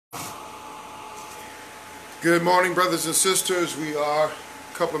Good morning, brothers and sisters. We are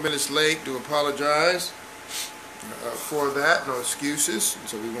a couple of minutes late. Do apologize for that. No excuses,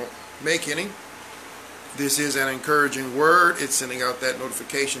 so we won't make any. This is an encouraging word. It's sending out that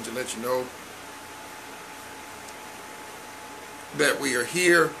notification to let you know that we are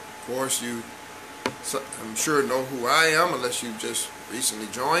here. Of course, you, I'm sure, know who I am unless you've just recently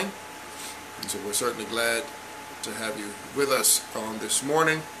joined. And so we're certainly glad to have you with us on this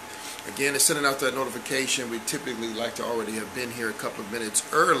morning. Again, it's sending out that notification. We typically like to already have been here a couple of minutes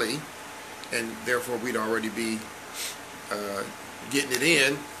early, and therefore we'd already be getting it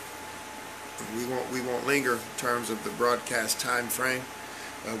in. We won't linger in terms of the broadcast time frame.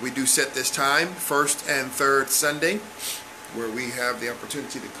 We do set this time, first and third Sunday, where we have the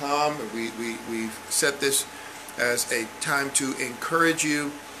opportunity to come. We've set this as a time to encourage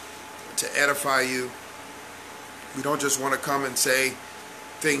you, to edify you. We don't just want to come and say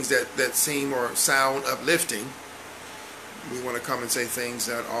things that seem or sound uplifting. We want to come and say things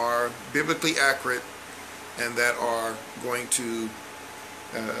that are biblically accurate and that are going to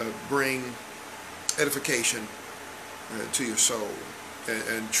bring edification to your soul.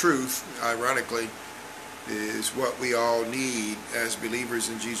 And truth, ironically, is what we all need as believers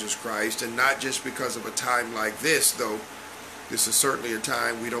in Jesus Christ, and not just because of a time like this, though this is certainly a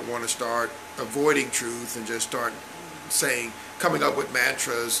time we don't want to start avoiding truth and just start coming up with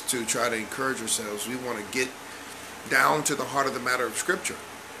mantras to try to encourage ourselves. We want to get down to the heart of the matter of Scripture.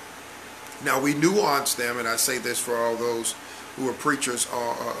 Now, we nuance them, and I say this for all those who are preachers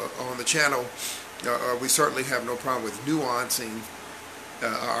on the channel. We certainly have no problem with nuancing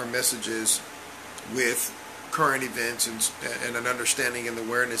our messages with current events and an understanding and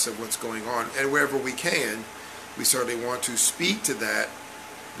awareness of what's going on. And wherever we can, we certainly want to speak to that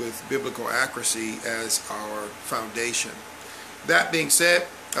with biblical accuracy as our foundation. That being said,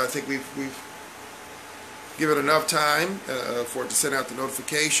 I think we've given enough time for it to send out the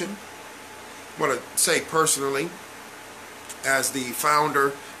notification. I want to say personally, as the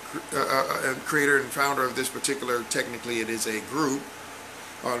founder, creator and founder of this particular, technically it is a group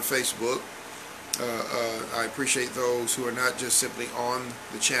on Facebook, I appreciate those who are not just simply on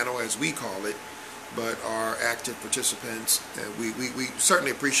the channel as we call it, but are active participants. We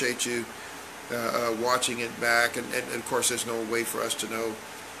certainly appreciate you watching it back, and of course there's no way for us to know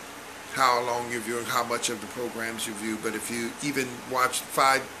how long you're viewing, how much of the programs you view, but if you even watch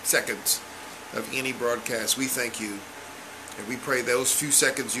 5 seconds of any broadcast, we thank you, and we pray those few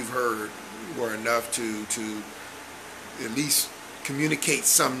seconds you've heard were enough to at least communicate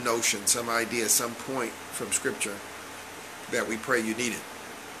some notion, some idea, some point from Scripture that we pray you needed.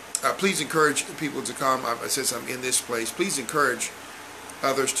 Please encourage people to come. Since I'm in this place, please encourage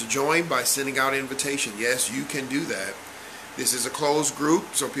others to join by sending out invitation. Yes, you can do that. This is a closed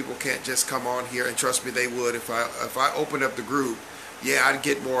group, so people can't just come on here, and trust me, they would. If I opened up the group, yeah, I'd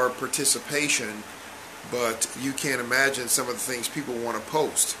get more participation, but you can't imagine some of the things people want to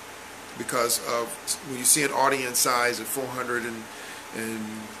post, because of when you see an audience size of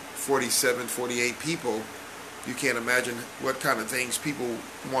 447, 48 people, you can't imagine what kind of things people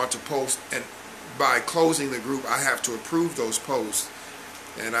want to post. And by closing the group, I have to approve those posts.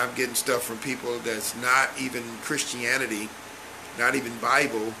 And I'm getting stuff from people that's not even Christianity, not even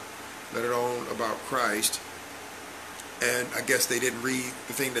Bible, let alone about Christ. And I guess they didn't read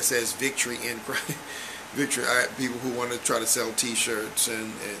the thing that says victory in Christ. Victory. People who want to try to sell t-shirts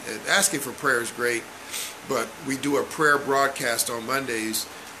and asking for prayer is great, but we do a prayer broadcast on Mondays,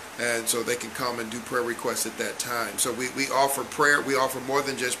 and so they can come and do prayer requests at that time. So we offer prayer. We offer more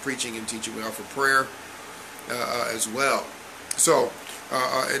than just preaching and teaching. We offer prayer as well. So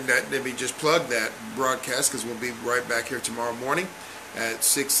and let me just plug that broadcast, because we'll be right back here tomorrow morning at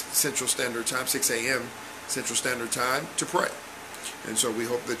 6 Central Standard Time, 6 a.m. Central Standard Time, to pray. And so we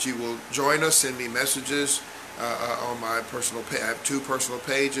hope that you will join us. Send me messages on my personal page. I have 2 personal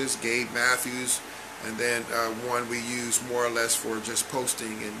pages, Gabe Matthews, and then one we use more or less for just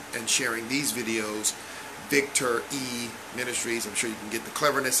posting and sharing these videos, Victor E Ministries. I'm sure you can get the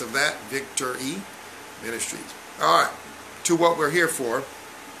cleverness of that, Victor E Ministries. All right, to what we're here for.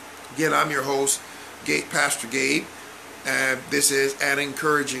 Again, I'm your host, Pastor Gabe, and this is an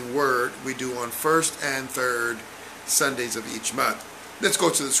encouraging word we do on first and third Sundays of each month. Let's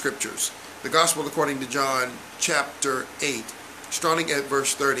go to the Scriptures. The Gospel according to John, chapter 8, starting at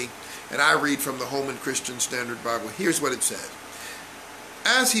verse 30, and I read from the Holman Christian Standard Bible. Here's what it says.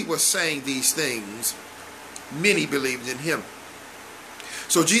 As he was saying these things, many believed in him.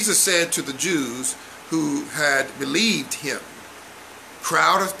 So Jesus said to the Jews who had believed him,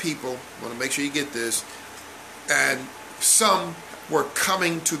 crowd of people, I want to make sure you get this, and some were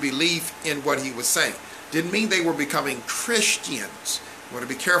coming to believe in what he was saying. Didn't mean they were becoming Christians. We want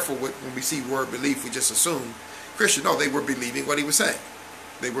to be careful when we see the word belief, we just assume Christian. No, they were believing what he was saying.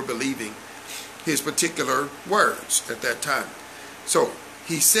 They were believing his particular words at that time. So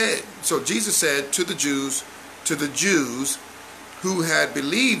Jesus said to the Jews who had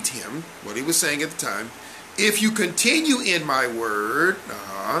believed him, what he was saying at the time, if you continue in my word,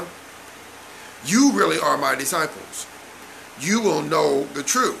 you really are my disciples. You will know the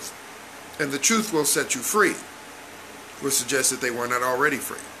truth, and the truth will set you free. Which suggests that they were not already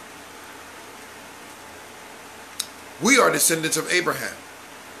free. We are descendants of Abraham,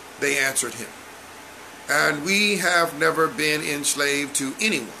 they answered him, and we have never been enslaved to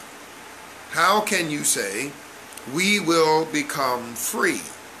anyone. How can you say, we will become free?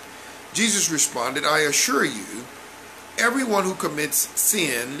 Jesus responded, I assure you, everyone who commits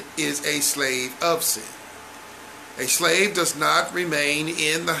sin is a slave of sin. A slave does not remain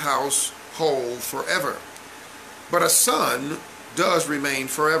in the household forever, but a son does remain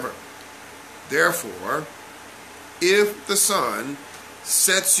forever. Therefore, if the Son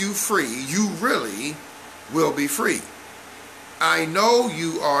sets you free, you really will be free. I know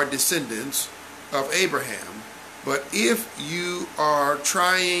you are descendants of Abraham, but if you are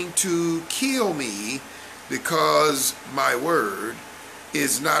trying to kill me because my word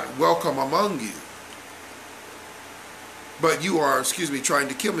is not welcome among you, but you are, trying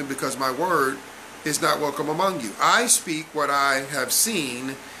to kill me because my word is not welcome among you. I speak what I have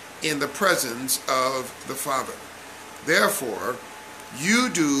seen in the presence of the Father. Therefore, you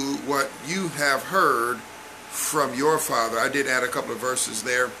do what you have heard from your father. I did add a couple of verses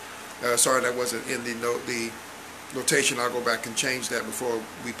there. Sorry that wasn't in the notation. I'll go back and change that before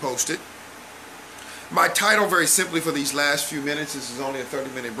we post it. My title, very simply for these last few minutes, this is only a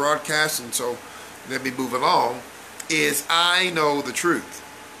 30-minute broadcast, and so let me move along, is I know the truth.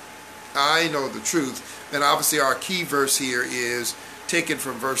 I know the truth. And obviously our key verse here is taken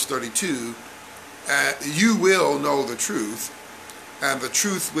from verse 32. You will know the truth, and the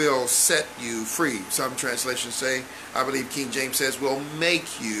truth will set you free. Some translations say, I believe King James says, will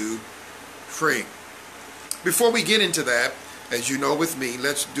make you free. Before we get into that, as you know with me,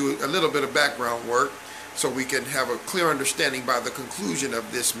 let's do a little bit of background work so we can have a clear understanding by the conclusion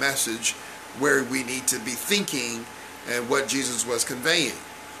of this message where we need to be thinking and what Jesus was conveying.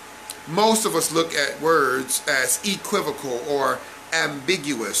 Most of us look at words as equivocal or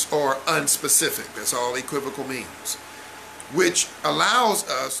ambiguous or unspecific. That's all equivocal means, which allows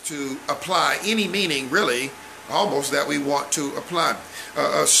us to apply any meaning, really, almost that we want to apply.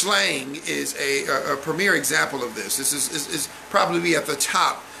 Slang is a premier example of this. This is probably at the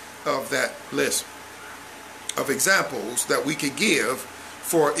top of that list of examples that we could give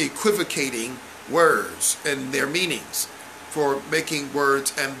for equivocating words and their meanings, for making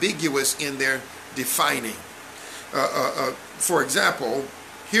words ambiguous in their defining. For example,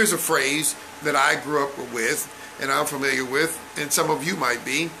 here's a phrase that I grew up with and I'm familiar with, and some of you might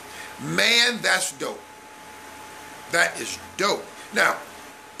be. Man, that's dope. That is dope. Now,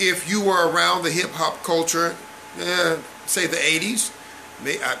 if you were around the hip-hop culture, say the 80s,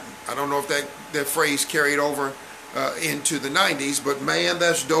 I don't know if that phrase carried over into the 90s, but man,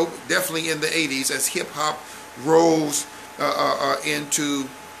 that's dope, definitely in the 80s as hip-hop rose into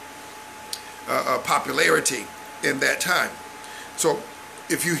popularity in that time. So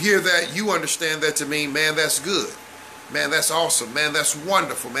if you hear that, you understand that to mean, man, that's good. Man, that's awesome. Man, that's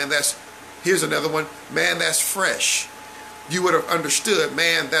wonderful. Man, here's another one. Man, that's fresh. You would have understood,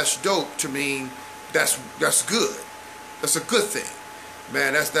 man, that's dope to mean that's good. That's a good thing.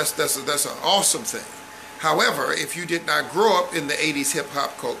 Man, that's an awesome thing. However, if you did not grow up in the 80s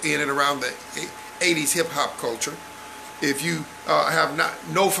hip-hop culture, in and around the 80s hip-hop culture, if you have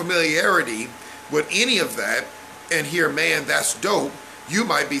no familiarity with any of that and hear, man, that's dope, you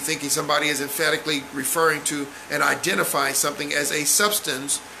might be thinking somebody is emphatically referring to and identifying something as a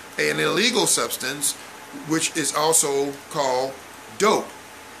substance, an illegal substance, which is also called dope.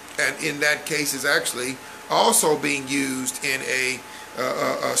 And in that case is actually also being used in a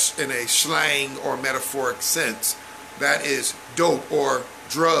slang or metaphoric sense. That is dope or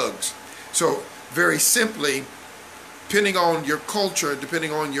drugs. So very simply, depending on your culture,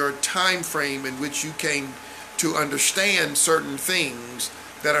 depending on your time frame in which you came to understand certain things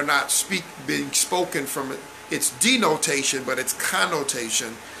that are not being spoken from its denotation but its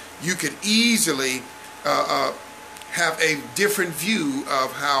connotation, you could easily have a different view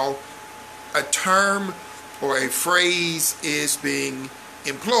of how a term or a phrase is being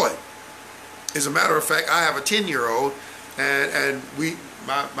employed. As a matter of fact, I have a 10-year-old, and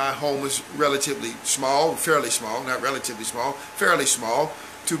my home is relatively small, fairly small, not relatively small, fairly small,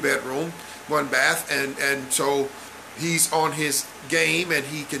 2-bedroom, 1 bath, and so he's on his game and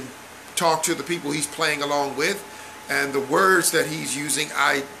he can talk to the people he's playing along with, and the words that he's using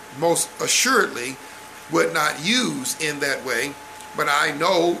I most assuredly would not use in that way, but I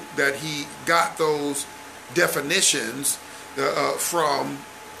know that he got those definitions from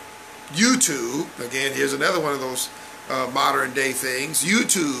YouTube. Again, here's another one of those modern day things,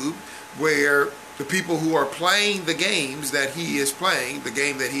 YouTube, where the people who are playing the games that he is playing, the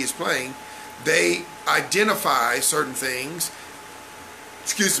game that he is playing, they identify certain things,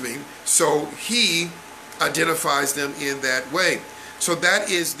 so he identifies them in that way. So that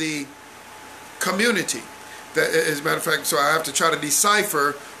is the community. That, as a matter of fact, so I have to try to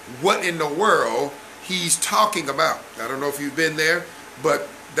decipher what in the world he's talking about. I don't know if you've been there, but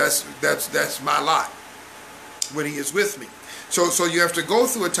that's my lot when he is with me. So you have to go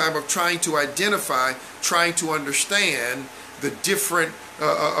through a time of trying to identify, trying to understand the different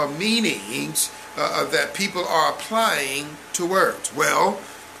meanings that people are applying to words. Well,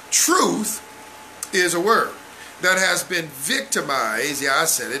 truth is a word that has been victimized, yeah, I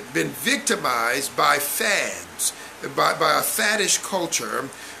said it, been victimized by fads, by a faddish culture,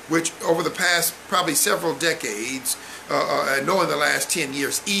 which over the past probably several decades, and knowing the last 10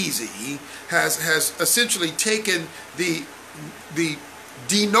 years easy, has essentially taken the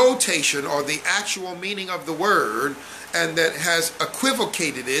denotation or the actual meaning of the word, and that has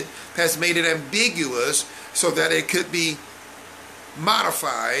equivocated it, has made it ambiguous so that it could be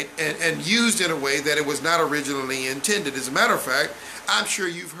modified and used in a way that it was not originally intended. As a matter of fact, I'm sure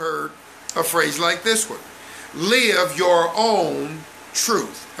you've heard a phrase like this one: live your own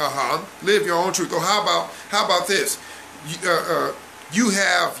truth. Live your own truth. Or how about this? You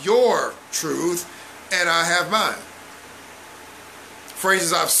have your truth and I have mine.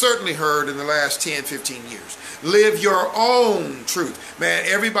 Phrases I've certainly heard in the last 10, 15 years. Live your own truth. Man,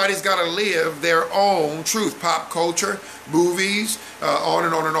 everybody's got to live their own truth. Pop culture, movies, on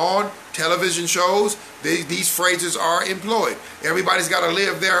and on and on, television shows, these phrases are employed. Everybody's got to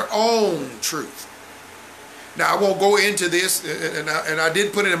live their own truth. Now, I won't go into this, and I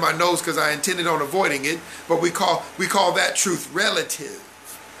did put it in my notes because I intended on avoiding it, but we call that truth relative.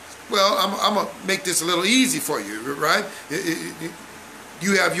 Well, I'm going to make this a little easy for you, right?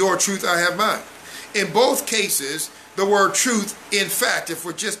 You have your truth, I have mine. In both cases, the word truth, in fact, if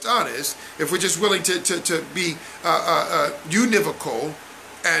we're just honest, if we're just willing to be univocal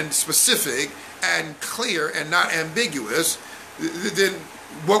and specific and clear and not ambiguous, then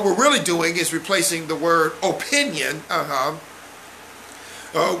what we're really doing is replacing the word opinion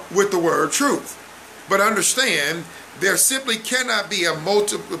with the word truth. But understand, there simply cannot be a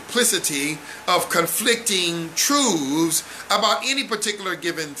multiplicity of conflicting truths about any particular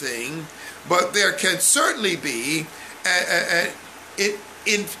given thing, but there can certainly be an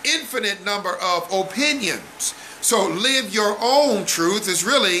infinite number of opinions. So live your own truth is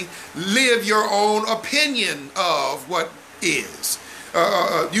really live your own opinion of what is.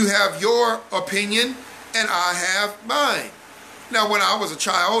 You have your opinion and I have mine. Now, when I was a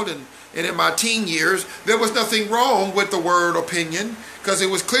child and in my teen years, there was nothing wrong with the word opinion, because it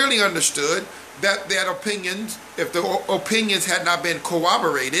was clearly understood that opinions, if the opinions had not been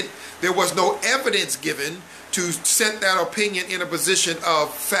corroborated, there was no evidence given to set that opinion in a position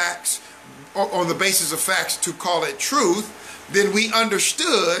of facts, or on the basis of facts to call it truth, then we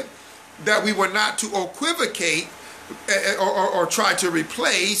understood that we were not to equivocate or try to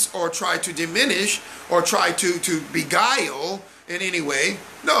replace or try to diminish or try to beguile in any way.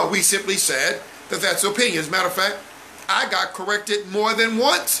 No, we simply said that that's opinion. As a matter of fact, I got corrected more than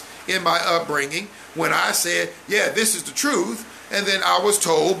once in my upbringing when I said, yeah, this is the truth. And then I was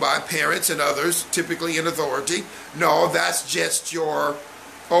told by parents and others, typically in authority, no, that's just your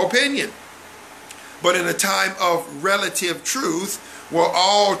opinion. But in a time of relative truth, where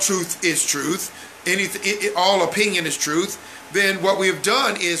all truth is truth, all opinion is truth, then what we've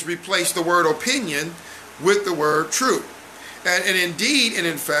done is replace the word opinion with the word truth. And indeed, and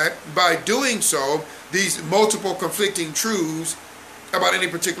in fact, by doing so, these multiple conflicting truths about any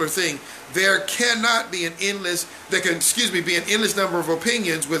particular thing, there cannot be an endless, be an endless number of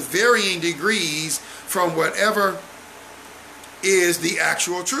opinions with varying degrees from whatever is the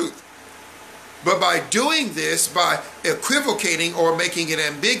actual truth. But by doing this, by equivocating or making it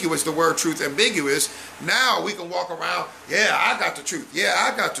ambiguous, the word truth ambiguous, now we can walk around, yeah, I got the truth. Yeah,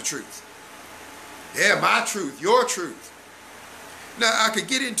 I got the truth. Yeah, my truth, your truth. Now, I could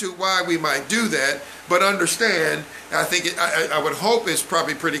get into why we might do that, but understand, I think, I would hope it's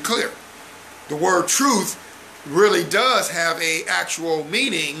probably pretty clear. The word truth really does have an actual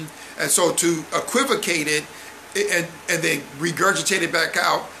meaning, and so to equivocate it and then regurgitate it back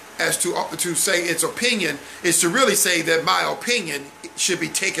out as to say its opinion, is to really say that my opinion should be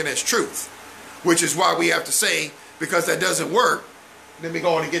taken as truth, which is why we have to say, because that doesn't work, let me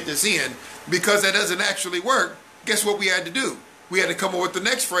go on and get this in, because that doesn't actually work, guess what we had to do? We had to come up with the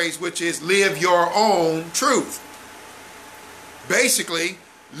next phrase, which is live your own truth. Basically,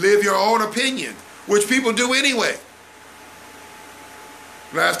 live your own opinion, which people do anyway.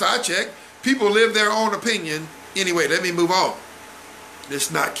 Last I checked, people live their own opinion anyway. Let me move on.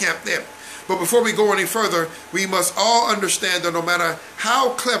 Let's not camp there. But before we go any further, we must all understand that no matter how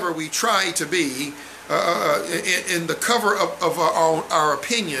clever we try to be in the cover of our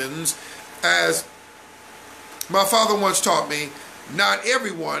opinions, as my father once taught me, not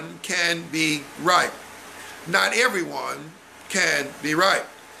everyone can be right. Not everyone can be right.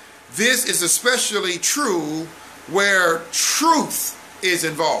 This is especially true where truth is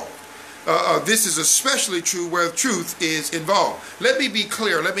involved. This is especially true where truth is involved. Let me be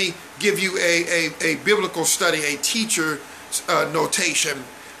clear. Let me give you a biblical study, a teacher notation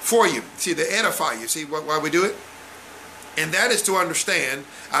for you. See, to edify you. See why we do it? And that is to understand,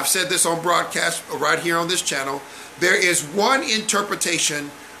 I've said this on broadcast right here on this channel, there is one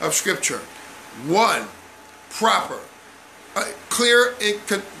interpretation of Scripture. One proper, clear,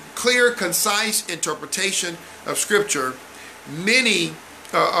 concise interpretation of Scripture. Many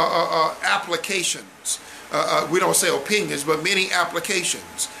applications. We don't say opinions, but many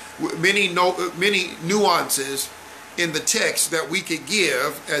applications. Many nuances in the text that we could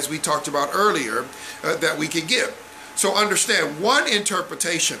give, as we talked about earlier, that we could give. So understand, one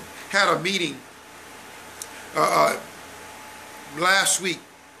interpretation had a meeting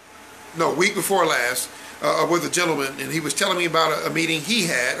week before last, with a gentleman, and he was telling me about a meeting he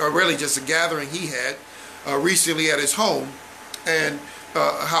had, or really just a gathering he had recently at his home, and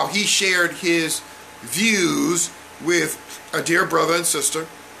how he shared his views with a dear brother and sister,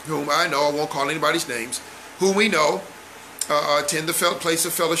 whom I know, I won't call anybody's names, whom we know attend the place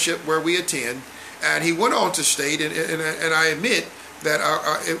of fellowship where we attend. And he went on to state, and I admit that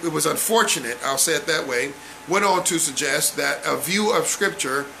it was unfortunate, I'll say it that way, went on to suggest that a view of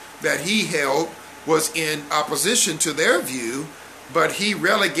Scripture that he held was in opposition to their view, but he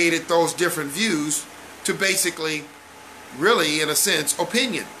relegated those different views to basically, really, in a sense,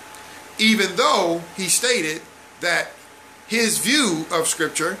 opinion. Even though he stated that his view of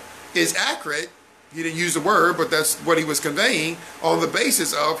Scripture is accurate, he didn't use the word, but that's what he was conveying, on the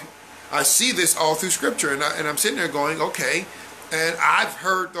basis of, I see this all through Scripture, and I'm sitting there going, okay, and I've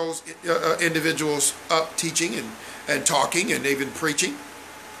heard those individuals up teaching and talking, and they've been preaching,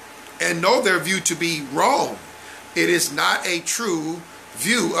 and know their view to be wrong. It is not a true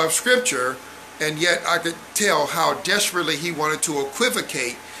view of Scripture, and yet I could tell how desperately he wanted to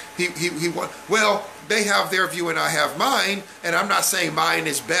equivocate. Well, they have their view and I have mine, and I'm not saying mine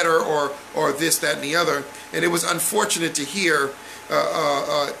is better or this, that, and the other. And it was unfortunate to hear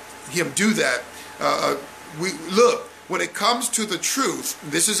him do that. Look, when it comes to the truth,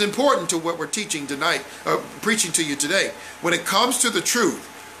 this is important to what we're teaching tonight, preaching to you today. When it comes to the truth,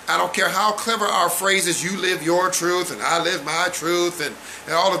 I don't care how clever our phrase is, you live your truth and I live my truth and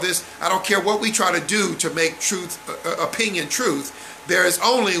all of this. I don't care what we try to do to make truth, opinion truth. There is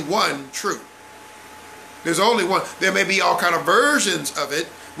only one truth. There's only one. There may be all kind of versions of it.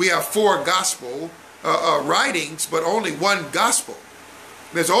 We have 4 gospel writings, but only one gospel.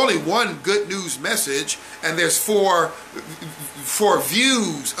 There's only one good news message, and there's four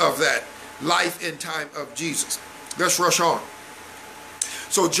views of that life and time of Jesus. Let's rush on.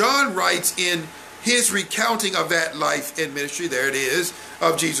 So John writes in his recounting of that life and ministry, there it is,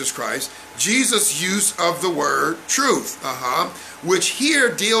 of Jesus Christ, Jesus' use of the word truth, which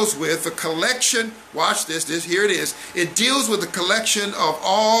here deals with the collection, watch this, here it is, it deals with the collection of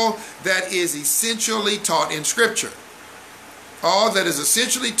all that is essentially taught in Scripture. All that is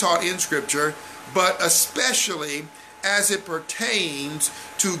essentially taught in Scripture, but especially as it pertains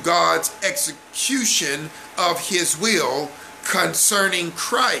to God's execution of His will concerning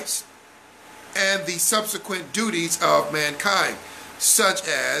Christ and the subsequent duties of mankind, such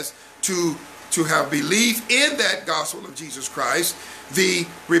as to have belief in that gospel of Jesus Christ, the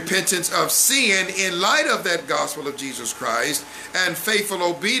repentance of sin in light of that gospel of Jesus Christ, and faithful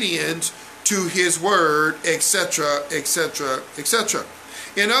obedience to His word, etc., etc., etc.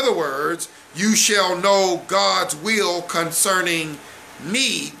 In other words, you shall know God's will concerning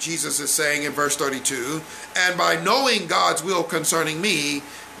me, Jesus is saying in verse 32, and by knowing God's will concerning me,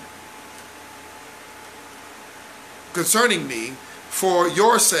 for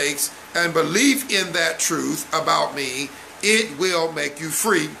your sakes, and believe in that truth about me, it will make you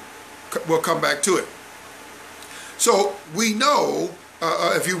free. We'll come back to it. So we know,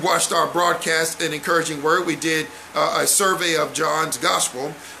 if you watched our broadcast, An Encouraging Word, we did a survey of John's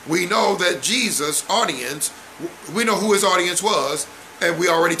gospel. We know that Jesus' audience, we know who his audience was, and we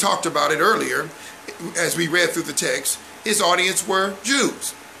already talked about it earlier as we read through the text. His audience were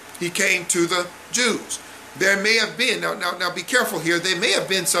Jews. He came to the Jews. There may have been, now be careful here, there may have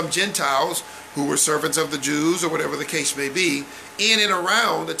been some Gentiles who were servants of the Jews, or whatever the case may be, in and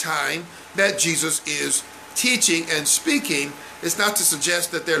around the time that Jesus is teaching and speaking. It's not to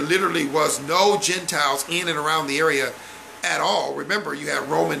suggest that there literally was no Gentiles in and around the area at all. Remember, you had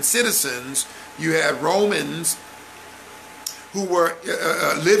Roman citizens, you had Romans who were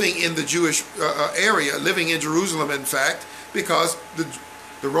living in the Jewish area, living in Jerusalem, in fact, because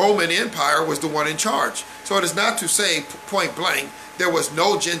the Roman Empire was the one in charge. So it is not to say point blank there was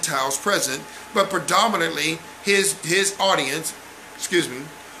no Gentiles present, but predominantly his audience,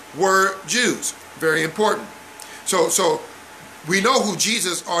 were Jews. Very important. So we know who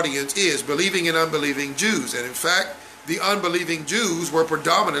Jesus' audience is, believing and unbelieving Jews. And in fact, the unbelieving Jews were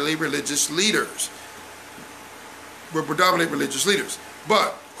predominantly religious leaders.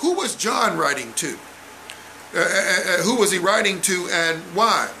 But who was John writing to? Who was he writing to, and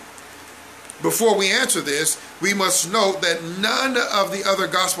why? Before we answer this, we must note that none of the other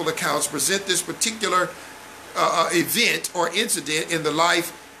gospel accounts present this particular event or incident in the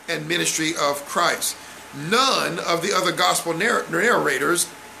life and ministry of Christ. None of the other gospel narrators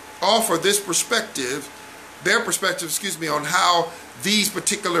offer their perspective, on how these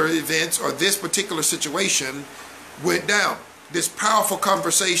particular events or this particular situation went down. This powerful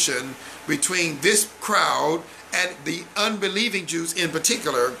conversation between this crowd and the unbelieving Jews in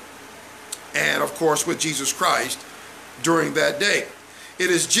particular, and of course with Jesus Christ during that day.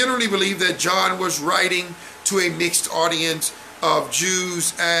 It is generally believed that John was writing to a mixed audience of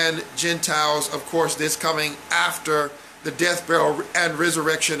Jews and Gentiles, of course this coming after the death, burial, and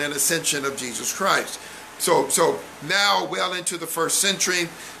resurrection and ascension of Jesus Christ. So now, well into the first century,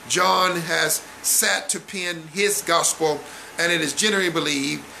 John has sat to pen his gospel, and it is generally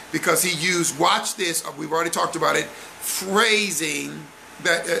believed, because he used, watch this, we've already talked about it, phrasing,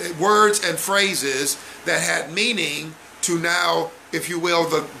 that words and phrases that had meaning to now, if you will,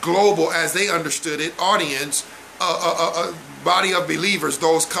 the global, as they understood it, audience, a body of believers,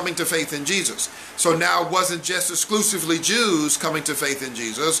 those coming to faith in Jesus. So now it wasn't just exclusively Jews coming to faith in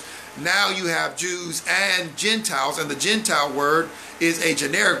Jesus. Now you have Jews and Gentiles, and the Gentile word is a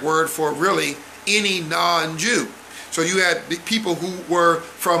generic word for really any non-Jew. So you had people who were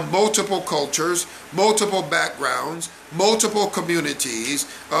from multiple cultures, multiple backgrounds, multiple communities,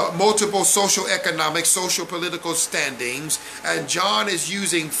 multiple social, economic, social, political standings, and John is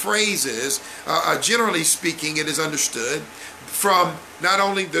using phrases, generally speaking, it is understood, from not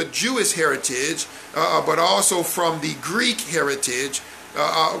only the Jewish heritage, but also from the Greek heritage,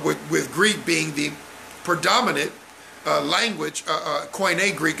 with Greek being the predominant language,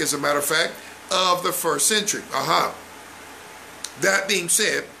 Koine Greek as a matter of fact, of the first century. That being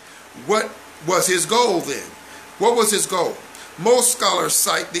said, what was his goal then? What was his goal? Most scholars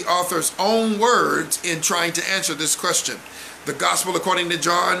cite the author's own words in trying to answer this question. The Gospel according to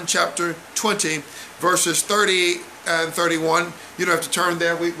John chapter 20, verses 30 and 31. You don't have to turn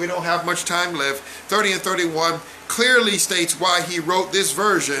there. We don't have much time left. 30 and 31 clearly states why he wrote this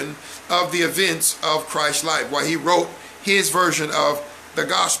version of the events of Christ's life, why he wrote his version of the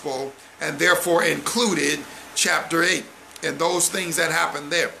Gospel, and therefore included chapter 8 and those things that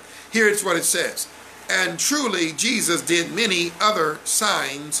happened there. Here's what it says. And truly Jesus did many other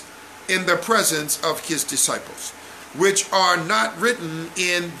signs in the presence of his disciples, which are not written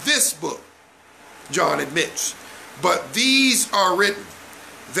in this book, John admits, but these are written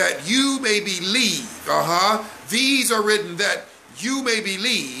that you may believe. These are written that you may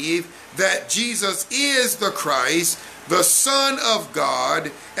believe that Jesus is the Christ, the Son of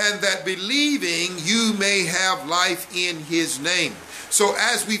God, and that believing you may have life in his name. So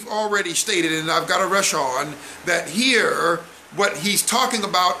as we've already stated, and I've got to rush on, that here what he's talking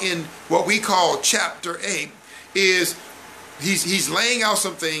about in what we call chapter 8 is he's laying out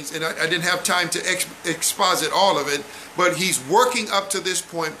some things, and I didn't have time to exposit all of it, but he's working up to this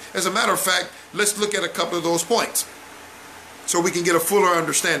point. As a matter of fact, let's look at a couple of those points so we can get a fuller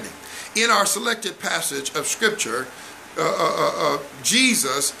understanding. In our selected passage of Scripture,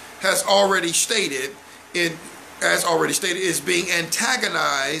 Jesus has already stated, is being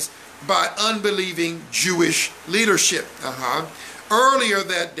antagonized by unbelieving Jewish leadership. Earlier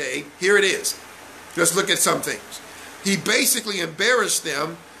that day, here it is. Let's look at some things. He basically embarrassed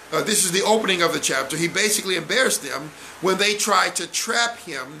them. This is the opening of the chapter. He basically embarrassed them when they tried to trap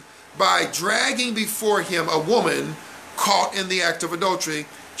him by dragging before him a woman caught in the act of adultery.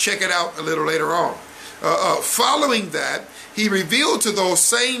 Check it out a little later on. Following that, he revealed to those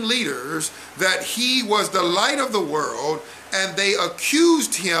same leaders that he was the light of the world, and they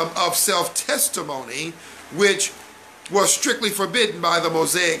accused him of self-testimony, which was strictly forbidden by the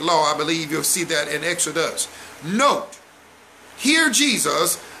Mosaic law. I believe you'll see that in Exodus. Note, here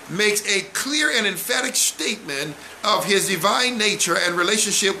Jesus makes a clear and emphatic statement of his divine nature and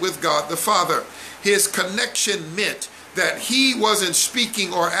relationship with God the Father. His connection meant that he wasn't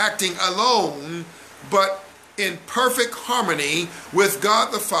speaking or acting alone, but in perfect harmony with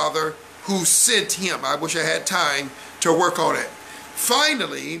God the Father who sent him. I wish I had time to work on it.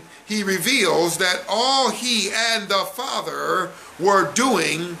 Finally, he reveals that all he and the Father were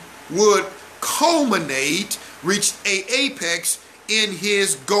doing would culminate, reach an apex in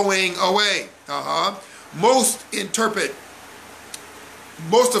his going away. Most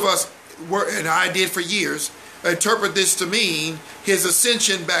of us were, and I did for years, interpret this to mean his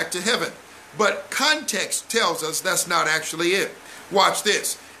ascension back to heaven. But context tells us that's not actually it. Watch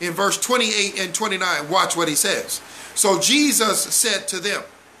this. In verse 28 and 29, watch what he says. So Jesus said to them,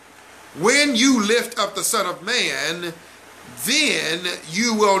 when you lift up the Son of Man, then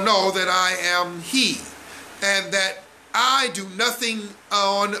you will know that I am he, and that I do nothing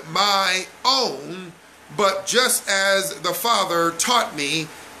on my own, but just as the Father taught me,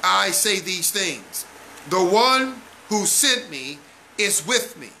 I say these things. The one who sent me is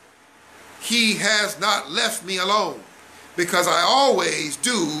with me. He has not left me alone, because I always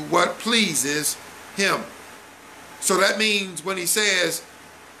do what pleases him. So that means when he says,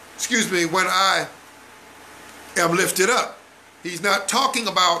 when I am lifted up, he's not talking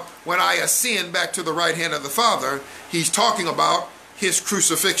about when I ascend back to the right hand of the Father. He's talking about his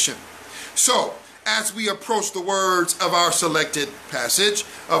crucifixion. So, as we approach the words of our selected passage,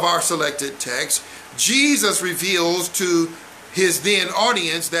 of our selected text, Jesus reveals to his then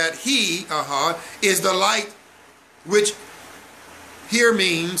audience that he is the light, which here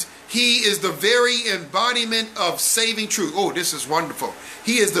means he is the very embodiment of saving truth. Oh, this is wonderful.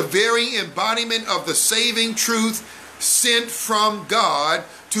 He is the very embodiment of the saving truth sent from God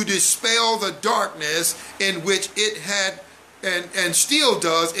to dispel the darkness in which it had and still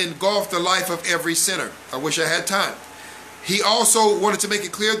does engulf the life of every sinner. I wish I had time. He also wanted to make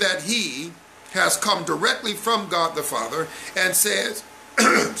it clear that he has come directly from God the Father and says,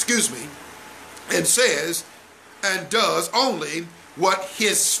 and does only what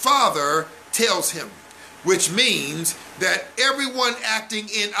his Father tells him, which means that everyone acting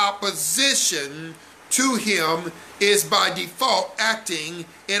in opposition to him is by default acting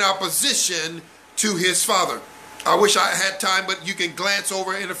in opposition to his Father. I wish I had time, but you can glance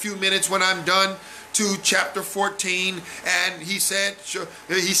over in a few minutes when I'm done to chapter 14, and he said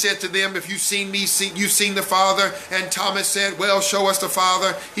to them, if you've seen me, you've seen the Father. And Thomas said, well, show us the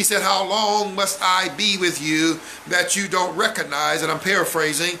Father. He said, how long must I be with you that you don't recognize, and I'm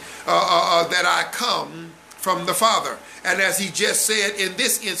paraphrasing, that I come from the Father? And as he just said in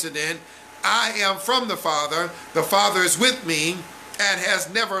this incident, I am from the Father is with me and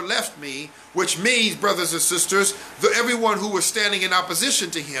has never left me, which means, brothers and sisters, everyone who was standing in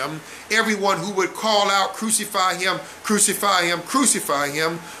opposition to him, everyone who would call out, crucify him, crucify him, crucify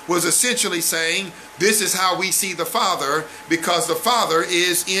him, was essentially saying, this is how we see the Father, because the Father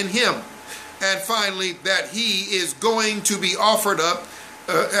is in him. And finally, that he is going to be offered up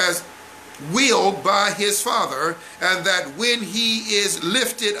as willed by his Father, and that when he is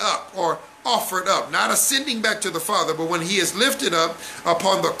lifted up, or offered up, not ascending back to the Father, but when he is lifted up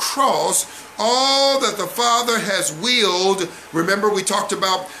upon the cross, all that the Father has willed, remember we talked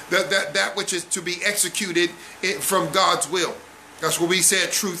about that which is to be executed from God's will. That's what we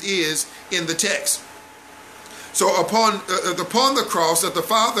said truth is in the text. So upon the cross, that the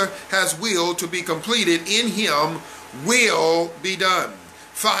Father has willed to be completed in him will be done.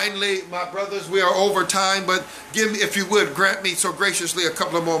 Finally, my brothers, we are over time, but give me, if you would, grant me so graciously a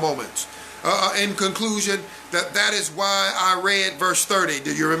couple of more moments. In conclusion, that is why I read verse 30.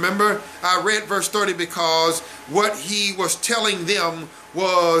 Do you remember? I read verse 30 because what he was telling them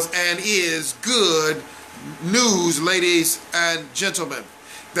was and is good news, ladies and gentlemen,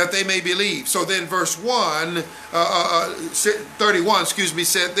 that they may believe. So then verse 31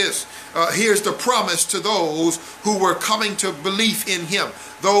 said this. Here's the promise to those who were coming to belief in him.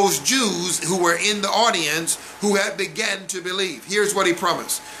 Those Jews who were in the audience who had begun to believe. Here's what he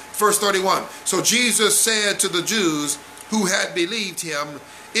promised. Verse 31. So Jesus said to the Jews who had believed him,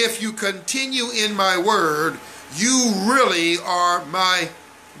 if you continue in my word, you really are my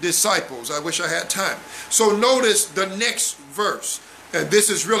disciples. I wish I had time. So notice the next verse. And this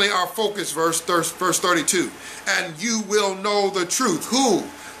is really our focus verse 32. And you will know the truth. Who?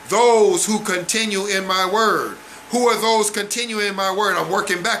 Those who continue in my word. Who are those continuing in my word? I'm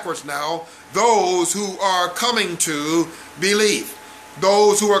working backwards now. Those who are coming to believe.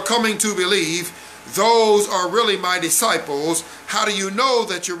 Those who are coming to believe, those are really my disciples. How do you know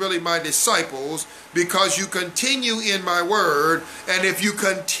that you're really my disciples? Because you continue in my word. And if you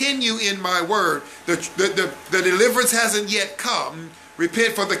continue in my word, the deliverance hasn't yet come.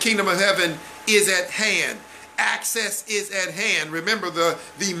 Repent, for the kingdom of heaven is at hand. Access is at hand. Remember the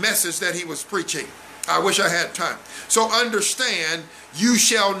message that he was preaching. I wish I had time. So understand, you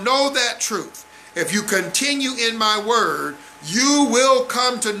shall know that truth. If you continue in my word, you will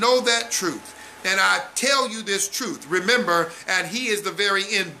come to know that truth. And I tell you this truth. Remember, and he is the very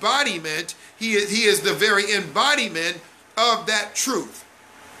embodiment, he is the very embodiment of that truth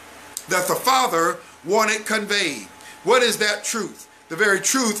that the Father wanted conveyed. What is that truth? The very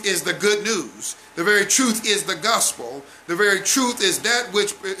truth is the good news. The very truth is the gospel. The very truth is that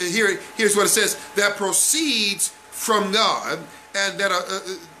which, here's what it says, that proceeds from God, and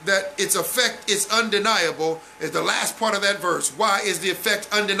that its effect is undeniable, is the last part of that verse. Why is the effect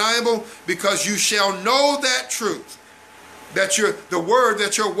undeniable? Because you shall know that truth, that the word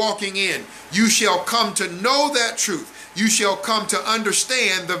that you're walking in, you shall come to know that truth. You shall come to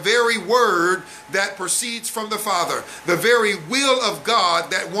understand the very word that proceeds from the Father, the very will of God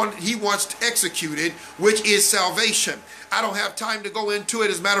that he wants executed, which is salvation. I don't have time to go into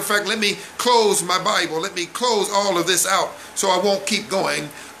it. As a matter of fact, let me close my Bible. Let me close all of this out so I won't keep going.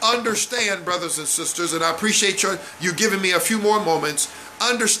 Understand, brothers and sisters, and I appreciate you giving me a few more moments.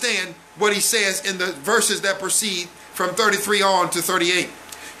 Understand what he says in the verses that proceed from 33 on to 38.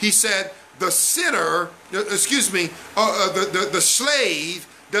 He said, the sinner, the slave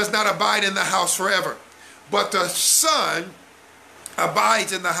does not abide in the house forever, but the Son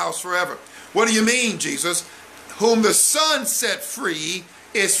abides in the house forever. What do you mean, Jesus? Whom the Son set free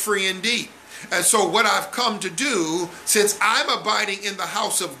is free indeed. And so what I've come to do, since I'm abiding in the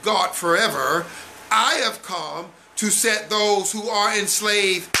house of God forever, I have come to set those who are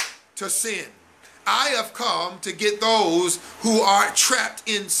enslaved to sin. I have come to get those who are trapped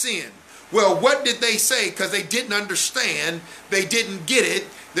in sin. Well, what did they say? Because they didn't understand, they didn't get it,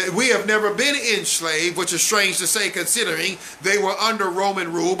 that we have never been enslaved, which is strange to say considering they were under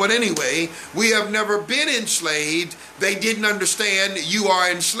Roman rule. But anyway, we have never been enslaved. They didn't understand you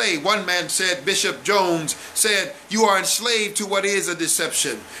are enslaved. One man said, Bishop Jones said, you are enslaved to what is a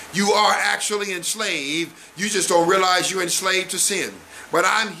deception. You are actually enslaved. You just don't realize you're enslaved to sin. But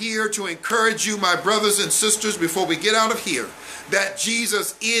I'm here to encourage you, my brothers and sisters, before we get out of here, that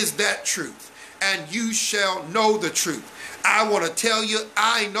Jesus is that truth, and you shall know the truth. I want to tell you,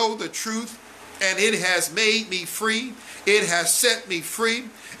 I know the truth, and it has made me free. It has set me free.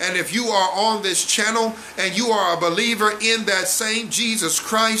 And if you are on this channel and you are a believer in that same Jesus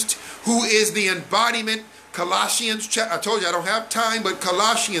Christ, who is the embodiment, Colossians, I told you I don't have time, but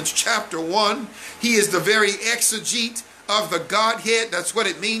Colossians chapter 1, he is the very exegete of the Godhead. That's what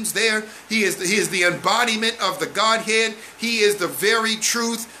it means there. He is the embodiment of the Godhead. He is the very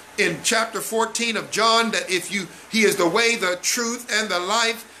truth in chapter 14 of John, that he is the way, the truth, and the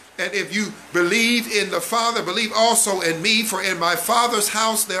life. And if you believe in the Father, believe also in me, for in my Father's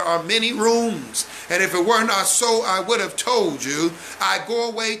house there are many rooms. And if it were not so, I would have told you. I go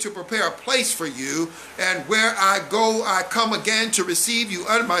away to prepare a place for you, and where I go, I come again to receive you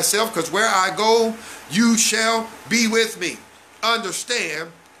unto myself, because where I go, you shall be with me.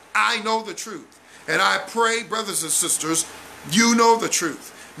 Understand, I know the truth. And I pray, brothers and sisters, you know the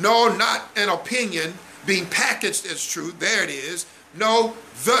truth. No, not an opinion being packaged as truth. There it is. No,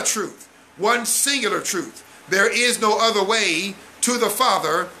 the truth. One singular truth. There is no other way to the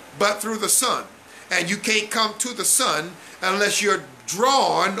Father but through the Son. And you can't come to the Son unless you're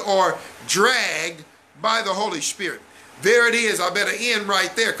drawn or dragged by the Holy Spirit. There it is. I better end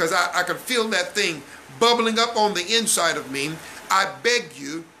right there, because I can feel that thing bubbling up on the inside of me. I beg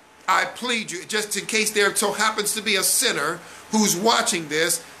you, I plead you, just in case there so happens to be a sinner who's watching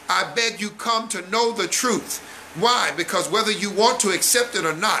this, I beg you, come to know the truth. Why? Because whether you want to accept it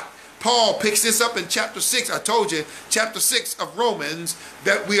or not, Paul picks this up in chapter 6. I told you, chapter 6 of Romans,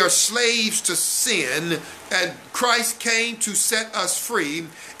 that we are slaves to sin, and Christ came to set us free,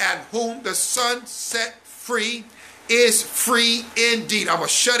 and whom the Son set free is free indeed. I'm going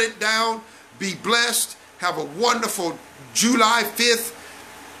to shut it down. Be blessed. Have a wonderful July 5th.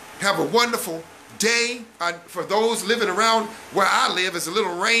 Have a wonderful day. For those living around where I live, it's a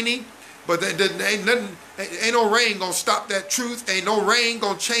little rainy, but ain't no rain gonna stop that truth. Ain't no rain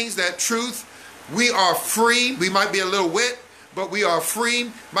gonna change that truth. We are free. We might be a little wet, but we are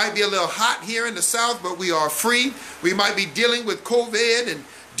free. Might be a little hot here in the South, but we are free. We might be dealing with COVID and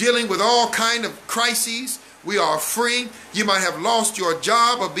dealing with all kind of crises. We are free. You might have lost your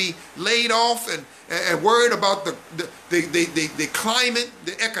job or be laid off and worried about the climate,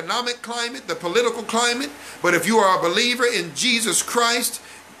 the economic climate, the political climate. But if you are a believer in Jesus Christ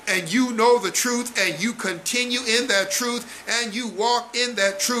and you know the truth and you continue in that truth and you walk in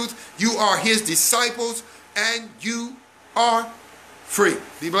that truth, you are his disciples and you are free.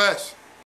 Be blessed.